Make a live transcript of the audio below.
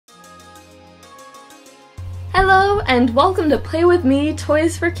Hello and welcome to Play With Me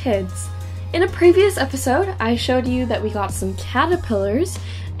Toys for Kids. In a previous episode, I showed you that we got some caterpillars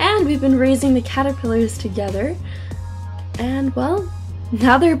and we've been raising the caterpillars together. And well,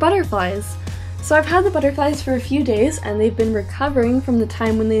 now they're butterflies. So I've had the butterflies for a few days and they've been recovering from the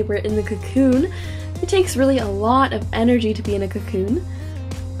time when they were in the cocoon. It takes really a lot of energy to be in a cocoon,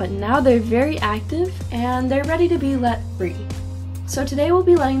 but now they're very active and they're ready to be let free. So today we'll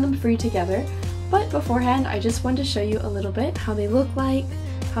be letting them free together. But beforehand, I just wanted to show you a little bit how they look like,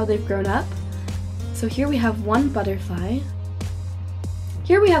 how they've grown up. So here we have one butterfly.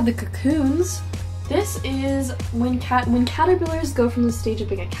 Here we have the cocoons. This is when caterpillars go from the stage of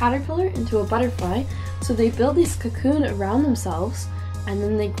being a caterpillar into a butterfly. So they build this cocoon around themselves and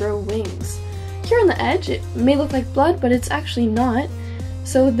then they grow wings. Here on the edge, it may look like blood, but it's actually not.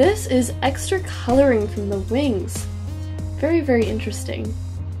 So this is extra coloring from the wings. Very, very interesting.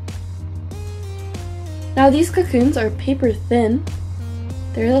 Now these cocoons are paper thin.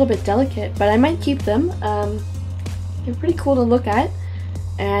 They're a little bit delicate, but I might keep them. They're pretty cool to look at,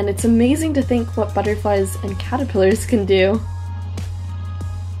 and it's amazing to think what butterflies and caterpillars can do.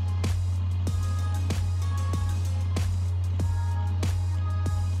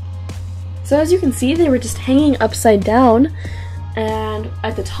 So as you can see, they were just hanging upside down and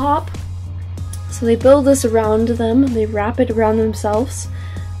at the top. So they build this around them, they wrap it around themselves,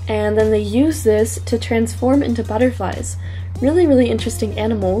 and then they use this to transform into butterflies. Really, really interesting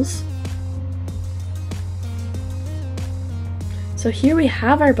animals. So here we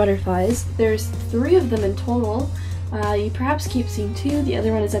have our butterflies. There's 3 of them in total. You perhaps keep seeing 2, the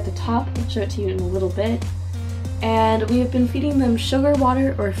other one is at the top. I'll show it to you in a little bit. And we have been feeding them sugar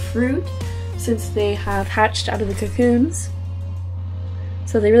water or fruit since they have hatched out of the cocoons.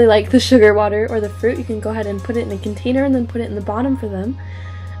 So they really like the sugar water or the fruit. You can go ahead and put it in a container and then put it in the bottom for them.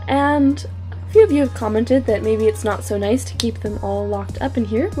 And a few of you have commented that maybe it's not so nice to keep them all locked up in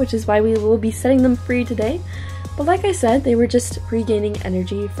here, which is why we will be setting them free today. But like I said, they were just regaining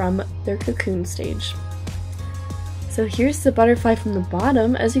energy from their cocoon stage. So here's the butterfly from the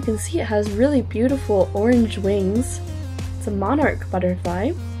bottom. As you can see, it has really beautiful orange wings. It's a monarch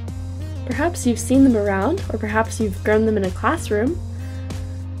butterfly. Perhaps you've seen them around, or perhaps you've grown them in a classroom.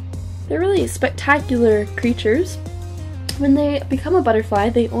 They're really spectacular creatures. When they become a butterfly,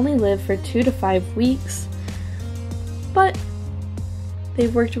 they only live for 2 to 5 weeks, but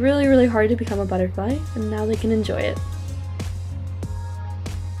they've worked really, really hard to become a butterfly, and now they can enjoy it.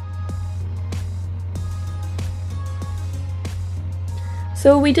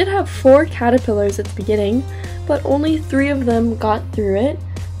 So we did have 4 caterpillars at the beginning, but only 3 of them got through it,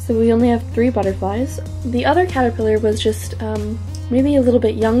 so we only have 3 butterflies. The other caterpillar was just maybe a little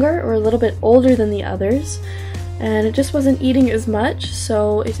bit younger or a little bit older than the others, and it just wasn't eating as much,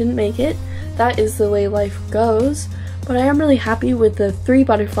 so it didn't make it. That is the way life goes, but I am really happy with the 3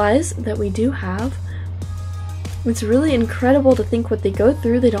 butterflies that we do have. It's really incredible to think what they go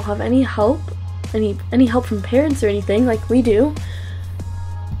through. They don't have any help, any help from parents or anything like we do,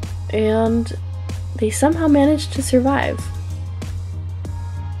 and they somehow manage to survive.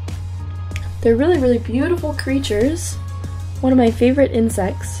 They're really, really beautiful creatures. One of my favorite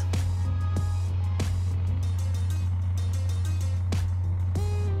insects.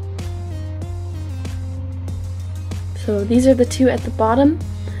 So these are the 2 at the bottom,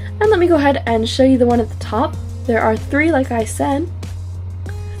 and let me go ahead and show you the one at the top. There are 3 like I said.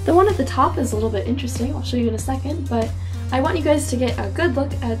 The one at the top is a little bit interesting, I'll show you in a second, but I want you guys to get a good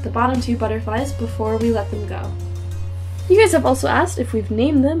look at the bottom 2 butterflies before we let them go. You guys have also asked if we've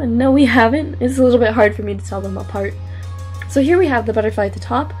named them, and no we haven't. It's a little bit hard for me to tell them apart. So here we have the butterfly at the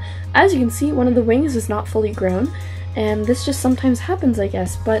top. As you can see, one of the wings is not fully grown, and this just sometimes happens, I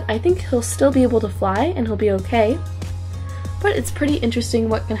guess, but I think he'll still be able to fly and he'll be okay. But it's pretty interesting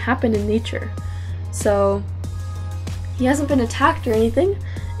what can happen in nature. So he hasn't been attacked or anything,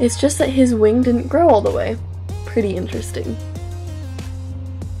 it's just that his wing didn't grow all the way. Pretty interesting.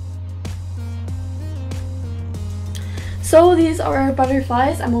 So these are our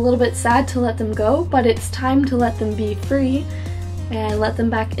butterflies. I'm a little bit sad to let them go, but it's time to let them be free and let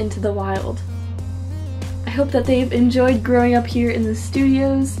them back into the wild. I hope that they've enjoyed growing up here in the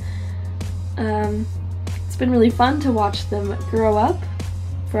studios. It's been really fun to watch them grow up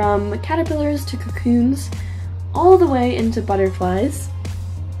from caterpillars to cocoons all the way into butterflies.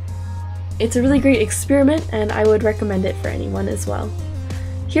 It's a really great experiment and I would recommend it for anyone as well.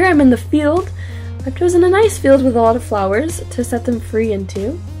 Here I'm in the field. I've chosen a nice field with a lot of flowers to set them free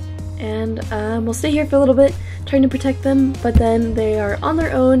into, and we'll stay here for a little bit trying to protect them, but then they are on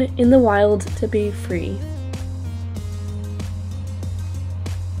their own in the wild to be free.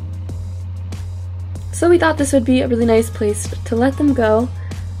 So we thought this would be a really nice place to let them go.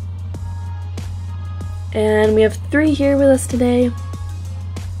 And we have 3 here with us today,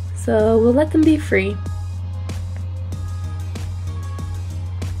 so we'll let them be free.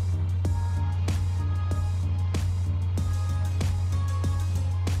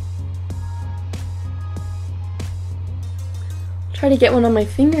 Try to get one on my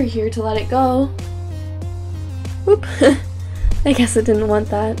finger here to let it go. Whoop! I guess it didn't want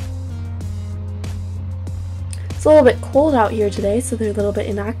that. It's a little bit cold out here today, so they're a little bit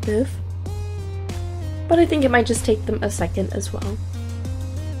inactive. But I think it might just take them a second as well.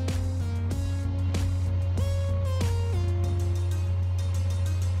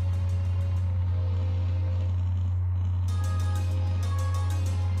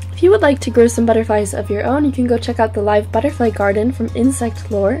 If you would like to grow some butterflies of your own, you can go check out the live butterfly garden from Insect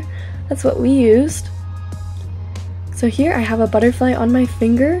Lore. That's what we used. So here I have a butterfly on my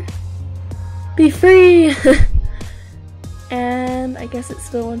finger. Be free! And I guess it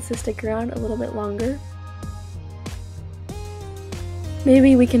still wants to stick around a little bit longer.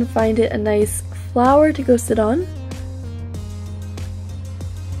 Maybe we can find it a nice flower to go sit on.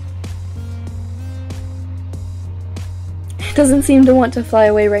 It doesn't seem to want to fly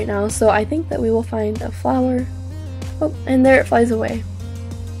away right now, so I think that we will find a flower. Oh, and there it flies away.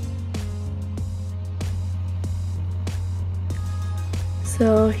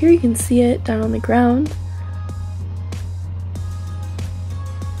 So here you can see it down on the ground.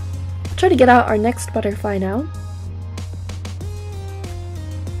 Try to get out our next butterfly now.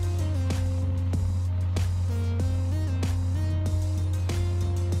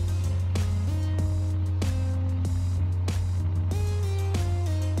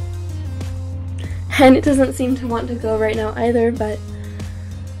 And it doesn't seem to want to go right now either, but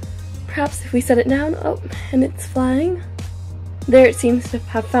perhaps if we set it down, oh, and it's flying. There it seems to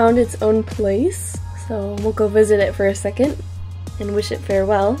have found its own place, so we'll go visit it for a second and wish it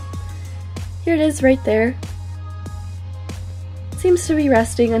farewell. Here it is right there. It seems to be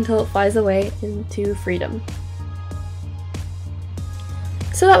resting until it flies away into freedom.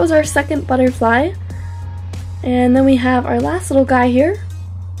 So that was our second butterfly, and then we have our last little guy here.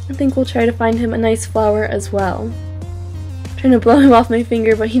 I think we'll try to find him a nice flower as well. I'm trying to blow him off my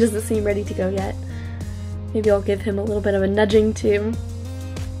finger, but he doesn't seem ready to go yet. Maybe I'll give him a little bit of a nudging too.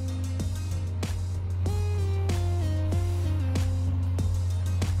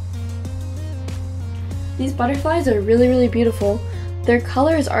 These butterflies are really, really beautiful. Their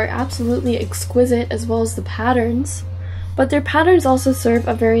colors are absolutely exquisite, as well as the patterns. But their patterns also serve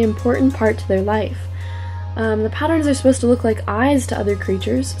a very important part to their life. The patterns are supposed to look like eyes to other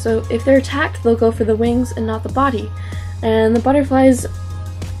creatures, so if they're attacked, they'll go for the wings and not the body. And the butterflies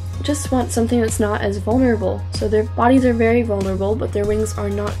just want something that's not as vulnerable. So their bodies are very vulnerable, but their wings are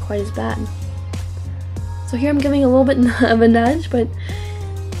not quite as bad. So here I'm giving a little bit of a nudge, but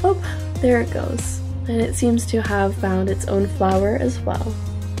oh, there it goes. And it seems to have found its own flower as well.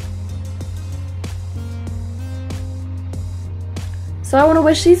 So I want to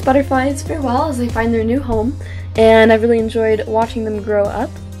wish these butterflies farewell as they find their new home, and I've really enjoyed watching them grow up.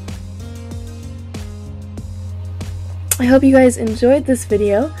 I hope you guys enjoyed this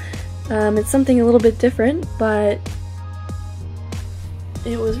video. It's something a little bit different, but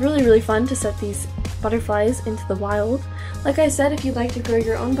it was really, really fun to set these butterflies into the wild. Like I said, if you'd like to grow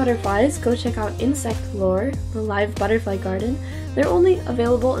your own butterflies, go check out Insect Lore, the live butterfly garden. They're only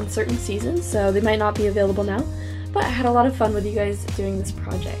available in certain seasons, so they might not be available now. But I had a lot of fun with you guys doing this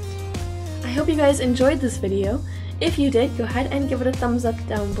project. I hope you guys enjoyed this video. If you did, go ahead and give it a thumbs up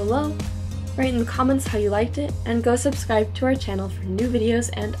down below. Write in the comments how you liked it, and go subscribe to our channel for new videos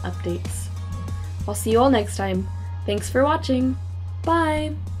and updates. I'll see you all next time. Thanks for watching.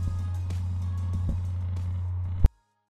 Bye!